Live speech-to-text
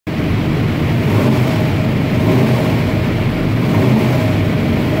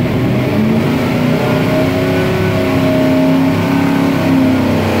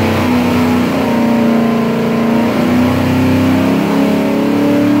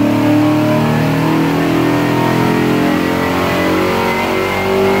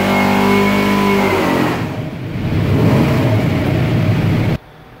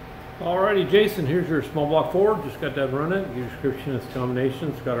your small block Ford, just got that running. Your description is combination.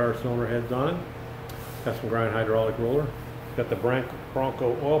 It's got our cylinder heads on it. Got some grind hydraulic roller. Got the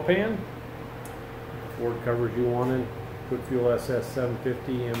Bronco oil pan. Ford covers you wanted. Quick Fuel SS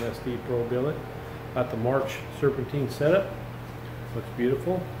 750 MSD Pro Billet. Got the March serpentine setup. Looks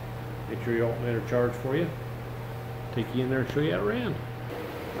beautiful. Get your alternator charged for you. Take you in there and show you how it ran.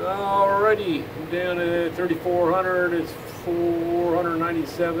 Alrighty, down at 3,400. It's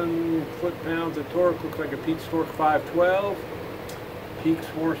 497 foot-pounds of torque. Looks like a Peaks torque 512. Peaks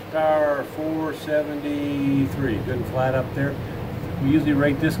horsepower 473. Good and flat up there. We usually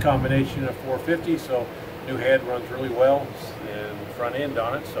rate this combination at 450, so new head runs really well and front end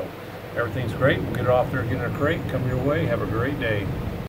on it, so everything's great. We'll get it off there, get in a crate, come your way. Have a great day.